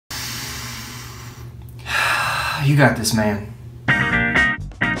You got this, man.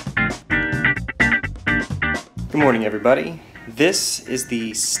 Good morning, everybody. This is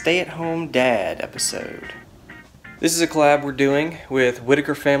the Stay-at-Home Dad episode. This is a collab we're doing with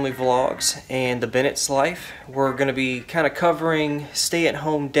Whitaker Family Vlogs and the Bennett's Life. We're going to be kind of covering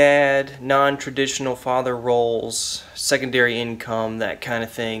stay-at-home dad, non-traditional father roles, secondary income, that kind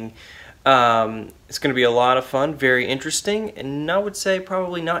of thing. It's going to be a lot of fun, very interesting, and I would say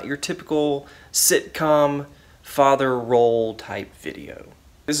probably not your typical sitcom father role type video.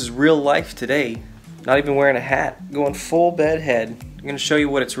 This is real life today, not even wearing a hat, going full bed head. I'm going to show you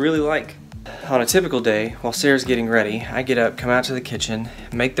what it's really like. On a typical day, while Sarah's getting ready, I get up, come out to the kitchen,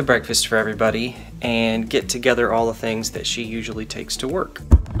 make the breakfast for everybody, and get together all the things that she usually takes to work.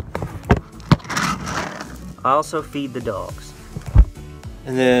 I also feed the dogs.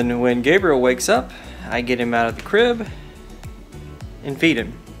 And then when Gabriel wakes up, I get him out of the crib and feed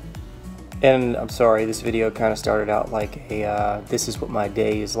him. And I'm sorry, this video kind of started out like a this is what my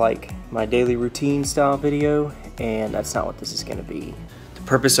day is like, my daily routine style video, and that's not what this is going to be. The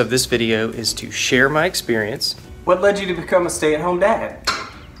purpose of this video is to share my experience. What led you to become a stay-at-home dad?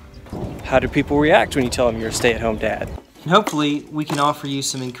 How do people react when you tell them you're a stay-at-home dad? And hopefully we can offer you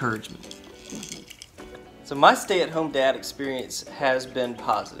some encouragement. So my stay-at-home dad experience has been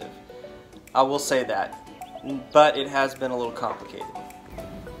positive. I will say that, but it has been a little complicated.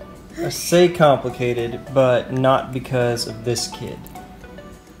 I say complicated, but not because of this kid.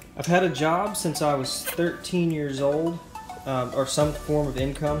 I've had a job since I was 13 years old, or some form of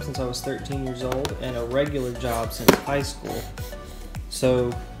income since I was 13 years old, and a regular job since high school.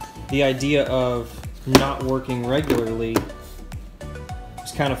 So the idea of not working regularly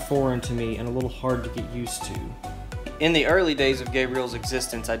was kind of foreign to me and a little hard to get used to. In the early days of Gabriel's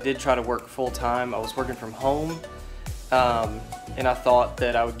existence, I did try to work full-time. I was working from home, and I thought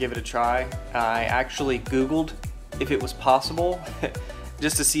that I would give it a try. I actually Googled if it was possible,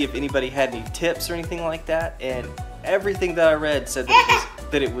 just to see if anybody had any tips or anything like that, and everything that I read said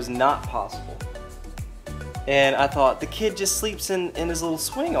that it was not possible. And I thought, the kid just sleeps in his little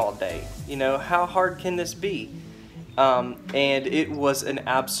swing all day. You know, how hard can this be? And it was an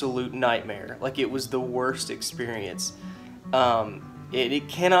absolute nightmare. Like, it was the worst experience. It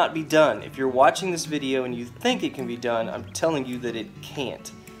cannot be done. If you're watching this video and you think it can be done, I'm telling you that it can't.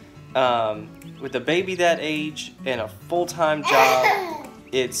 With a baby that age and a full-time job,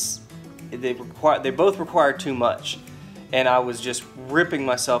 they both require too much, and I was just ripping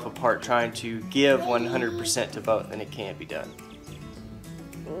myself apart trying to give 100% to both, and it can't be done.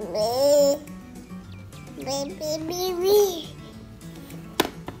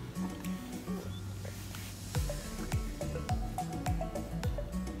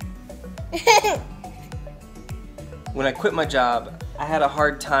 When I quit my job, I had a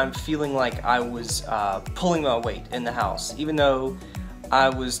hard time feeling like I was pulling my weight in the house, even though I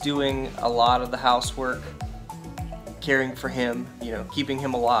was doing a lot of the housework, caring for him, you know, keeping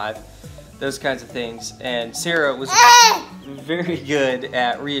him alive, those kinds of things. And Sarah was very good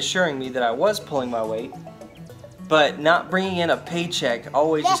at reassuring me that I was pulling my weight, but not bringing in a paycheck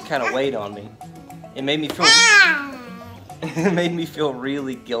always just kind of weighed on me. It made me feel it made me feel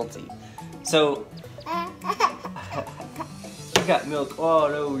really guilty. So you got milk all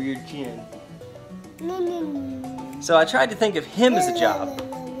over your chin. So I tried to think of him as a job,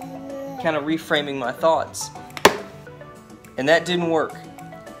 kind of reframing my thoughts. And that didn't work,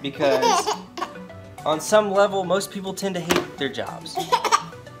 because on some level, most people tend to hate their jobs.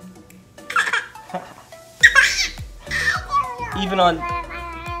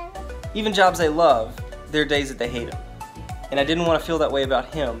 Even jobs they love, there are days that they hate them. And I didn't want to feel that way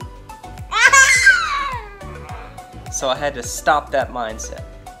about him. So I had to stop that mindset.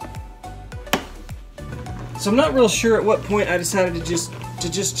 So I'm not real sure at what point I decided to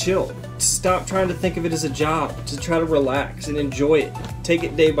just chill. To stop trying to think of it as a job, to try to relax and enjoy it. Take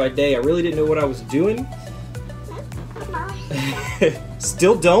it day by day. I really didn't know what I was doing.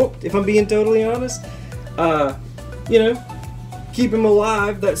 Still don't, if I'm being totally honest. You know, keep him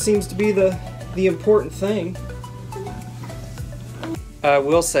alive, that seems to be the important thing. I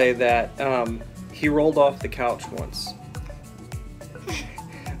will say that he rolled off the couch once.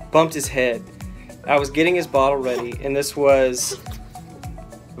 Bumped his head. I was getting his bottle ready, and this was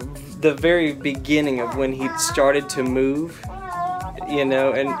the very beginning of when he started to move, you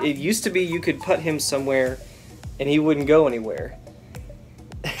know, and it used to be you could put him somewhere and he wouldn't go anywhere.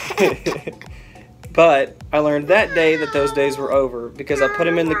 But I learned that day that those days were over, because I put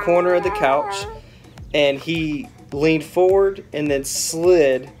him in the corner of the couch and he leaned forward and then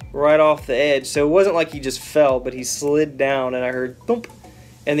slid right off the edge. So it wasn't like he just fell, but he slid down and I heard thump,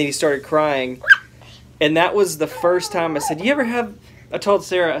 and then he started crying. And that was the first time I said, you ever have, I told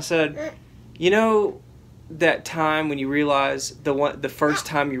Sarah, I said, you know that time when you realize the first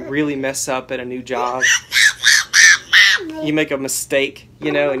time you really mess up at a new job, you make a mistake,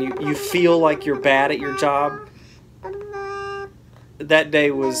 you know, and you feel like you're bad at your job? That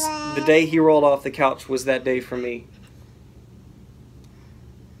day was, the day he rolled off the couch was that day for me.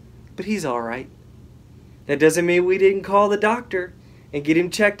 But he's alright. That doesn't mean we didn't call the doctor and get him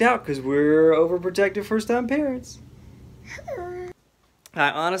checked out because we're overprotective first-time parents.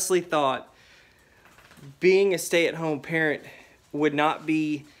 I honestly thought being a stay-at-home parent would not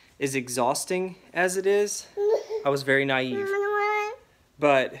be as exhausting as it is. I was very naive.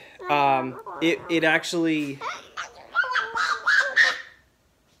 But it actually...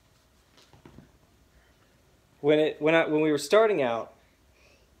 When we were starting out,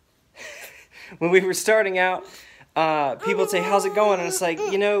 people would say, how's it going? And it's like,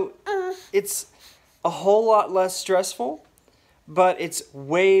 you know, it's a whole lot less stressful, but it's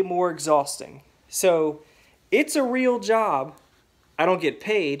way more exhausting. So it's a real job. I don't get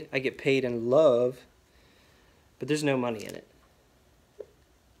paid. I get paid in love, but there's no money in it.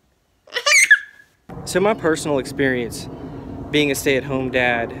 So my personal experience being a stay-at-home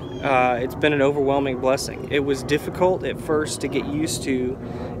dad, it's been an overwhelming blessing. It was difficult at first to get used to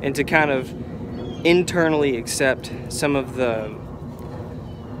and to kind of internally accept some of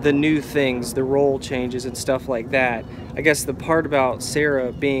the new things, the role changes and stuff like that. I guess the part about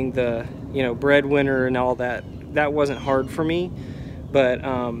Sarah being the, you know, breadwinner and all that, that wasn't hard for me, but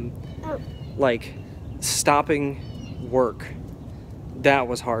like stopping work, that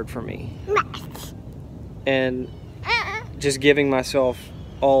was hard for me. And just giving myself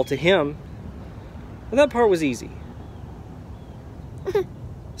all to him, well, that part was easy.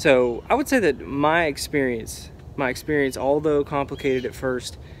 So I would say that my experience, although complicated at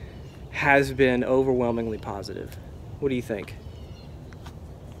first, has been overwhelmingly positive. What do you think?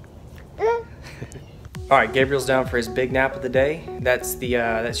 All right, Gabriel's down for his big nap of the day. That's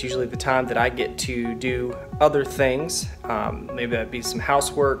usually the time that I get to do other things. Maybe that'd be some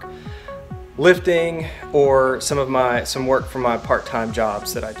housework, lifting, or some work for my part-time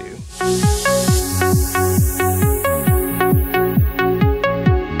jobs that I do.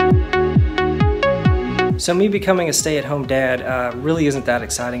 So me becoming a stay-at-home dad really isn't that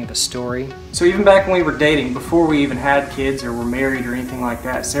exciting of a story. So even back when we were dating, before we even had kids or were married or anything like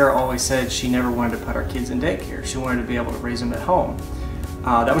that, Sarah always said she never wanted to put our kids in daycare. She wanted to be able to raise them at home.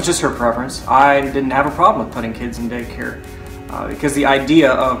 That was just her preference. I didn't have a problem with putting kids in daycare because the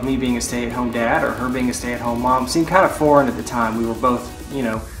idea of me being a stay-at-home dad or her being a stay-at-home mom seemed kind of foreign at the time. We were both, you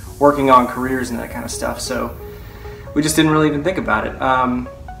know, working on careers and that kind of stuff, so we just didn't really even think about it.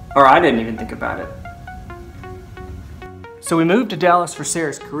 Or I didn't even think about it. So we moved to Dallas for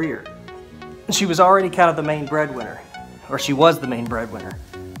Sarah's career. She was already kind of the main breadwinner, or she was the main breadwinner.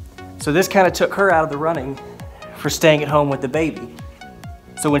 So this kind of took her out of the running for staying at home with the baby.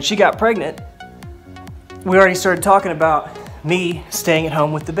 So when she got pregnant, we already started talking about me staying at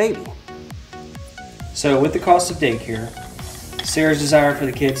home with the baby. So with the cost of daycare, Sarah's desire for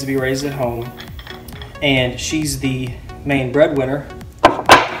the kids to be raised at home, and she's the main breadwinner,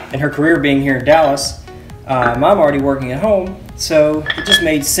 and her career being here in Dallas, I'm already working at home, so it just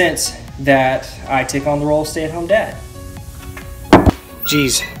made sense that I take on the role of stay-at-home dad.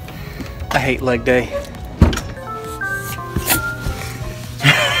 Jeez, I hate leg day.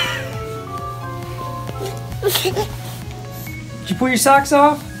 Did you pull your socks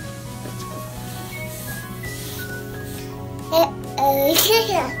off? You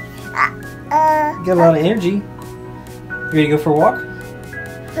got a lot of energy. You ready to go for a walk?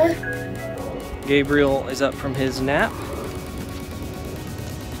 Gabriel is up from his nap.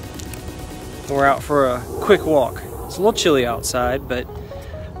 We're out for a quick walk. It's a little chilly outside, but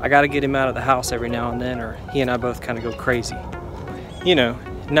I gotta get him out of the house every now and then or he and I both kind of go crazy. You know,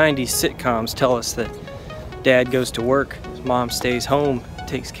 90s sitcoms tell us that dad goes to work, mom stays home,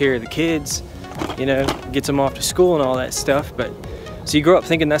 takes care of the kids, you know, gets them off to school and all that stuff, but so you grow up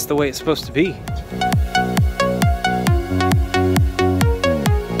thinking that's the way it's supposed to be.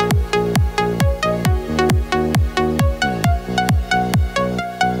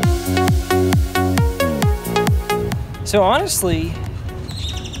 So honestly,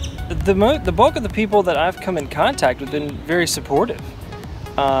 the bulk of the people that I've come in contact with have been very supportive.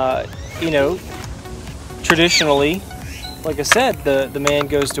 You know, traditionally, like I said, the man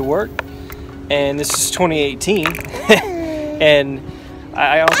goes to work, and this is 2018, and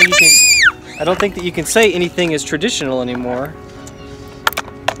I don't think that you can say anything is traditional anymore.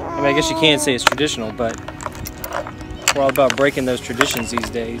 I mean, I guess you can say it's traditional, but we're all about breaking those traditions these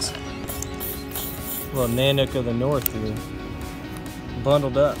days. Little Nanook of the North here.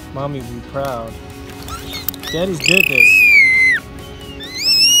 Bundled up. Mommy would be proud. Daddy's good at this.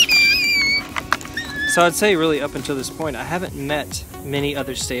 So I'd say really up until this point, I haven't met many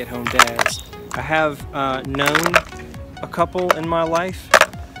other stay-at-home dads. I have known a couple in my life,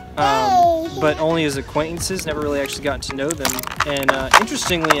 but only as acquaintances, never really actually gotten to know them. And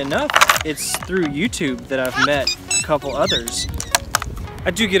interestingly enough, it's through YouTube that I've met a couple others. I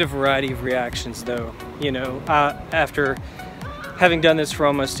do get a variety of reactions though, you know, after having done this for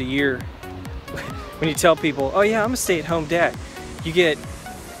almost a year. When you tell people, oh yeah, I'm a stay-at-home dad, you get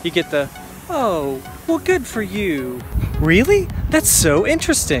the, oh, well good for you. Really? That's so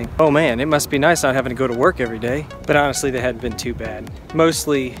interesting. Oh man, it must be nice not having to go to work every day. But honestly, they hadn't been too bad.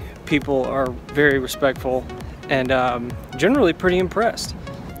 Mostly people are very respectful and generally pretty impressed.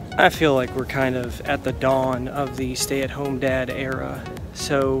 I feel like we're kind of at the dawn of the stay-at-home dad era.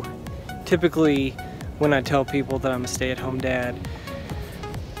 So typically when I tell people that I'm a stay-at-home dad,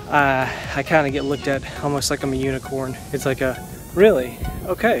 I kind of get looked at almost like I'm a unicorn. It's like a, really?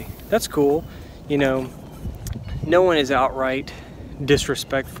 Okay, that's cool. You know, no one is outright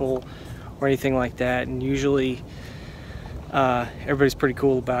disrespectful or anything like that, and usually everybody's pretty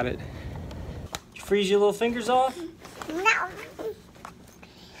cool about it. Did you freeze your little fingers off? No.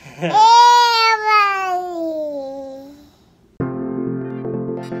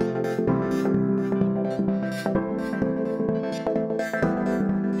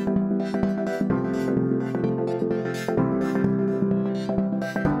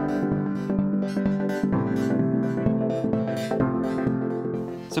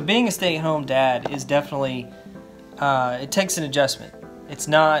 So being a stay-at-home dad is definitely, it takes an adjustment. It's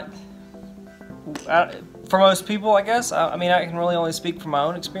not, for most people I guess, I mean I can really only speak from my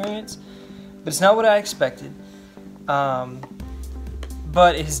own experience, but it's not what I expected.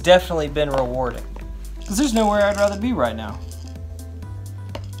 But it has definitely been rewarding. Because there's nowhere I'd rather be right now.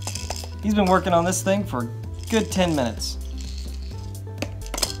 He's been working on this thing for a good 10 minutes.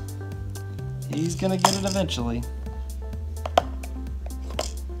 He's gonna get it eventually.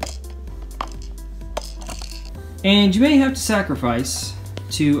 And you may have to sacrifice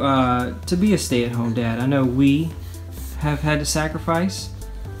to be a stay-at-home dad. I know we have had to sacrifice.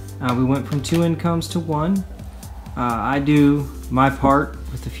 We went from 2 incomes to 1. I do my part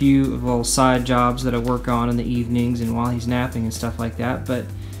with a few little side jobs that I work on in the evenings and while he's napping and stuff like that. But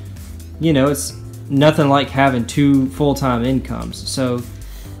you know, it's nothing like having 2 full-time incomes. So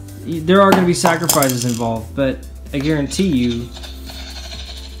there are going to be sacrifices involved, but I guarantee you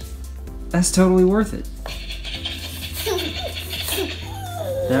that's totally worth it.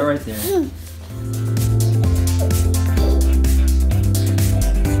 That right there.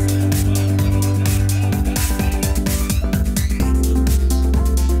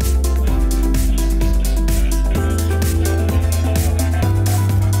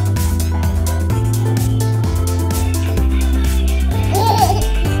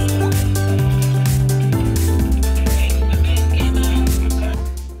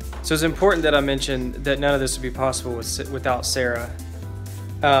 So it's important that I mention that none of this would be possible without Sarah.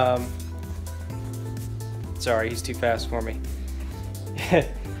 Sorry, he's too fast for me.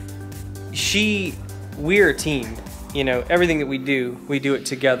 We're a team. You know, everything that we do it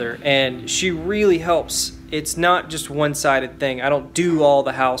together, and she really helps. It's not just one-sided thing. I don't do all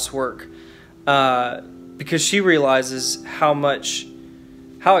the housework because she realizes how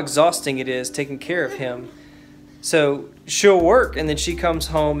exhausting it is taking care of him. So she'll work, and then she comes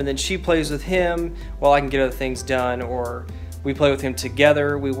home, and then she plays with him while I can get other things done, or we play with him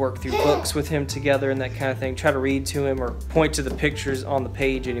together. We work through books with him together and that kind of thing. Try to read to him or point to the pictures on the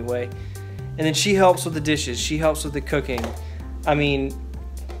page anyway. And then she helps with the dishes. She helps with the cooking. I mean,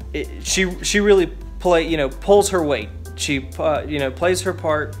 she really pulls her weight. She plays her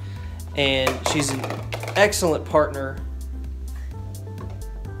part, and she's an excellent partner.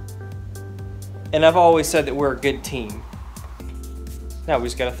 And I've always said that we're a good team. Now we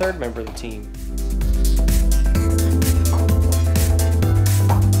just got a third member of the team.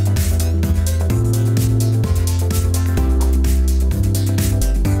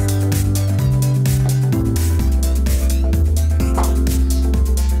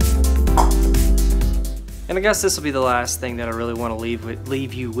 And I guess this will be the last thing that I really want to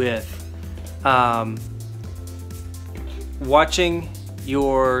leave you with. Watching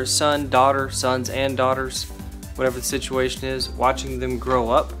your sons and daughters, whatever the situation is, watching them grow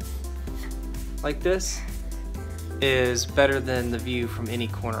up like this is better than the view from any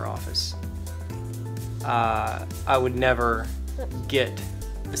corner office. I would never get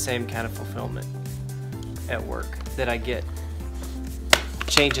the same kind of fulfillment at work that I get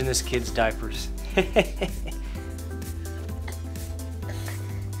changing this kid's diapers.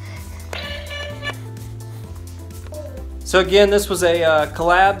 So again, this was a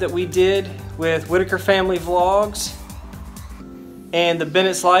collab that we did with Whitaker Family Vlogs and the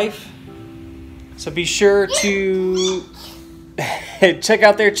Bennett's Life. So be sure to check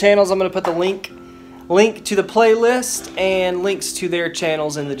out their channels. I'm going to put the link to the playlist and links to their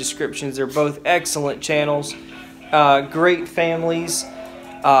channels in the descriptions. They're both excellent channels, great families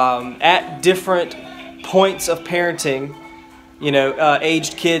at different points of parenting. You know,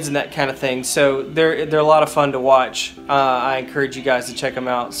 aged kids and that kind of thing. So they're a lot of fun to watch. I encourage you guys to check them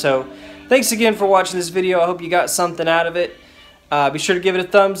out. So thanks again for watching this video. I hope you got something out of it. Be sure to give it a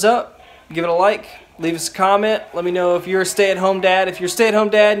thumbs up, give it a like, leave us a comment. Let me know if you're a stay-at-home dad. If you're a stay-at-home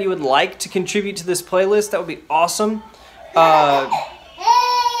dad and you would like to contribute to this playlist, that would be awesome.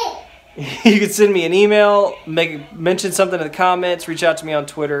 You can send me an email, mention something in the comments, reach out to me on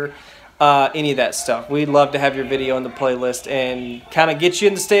Twitter. Any of that stuff. We'd love to have your video in the playlist and kind of get you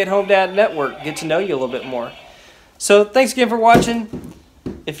in the Stay-at-Home Dad Network, get to know you a little bit more. So thanks again for watching.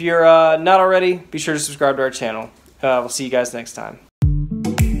 If you're not already, be sure to subscribe to our channel. We'll see you guys next time.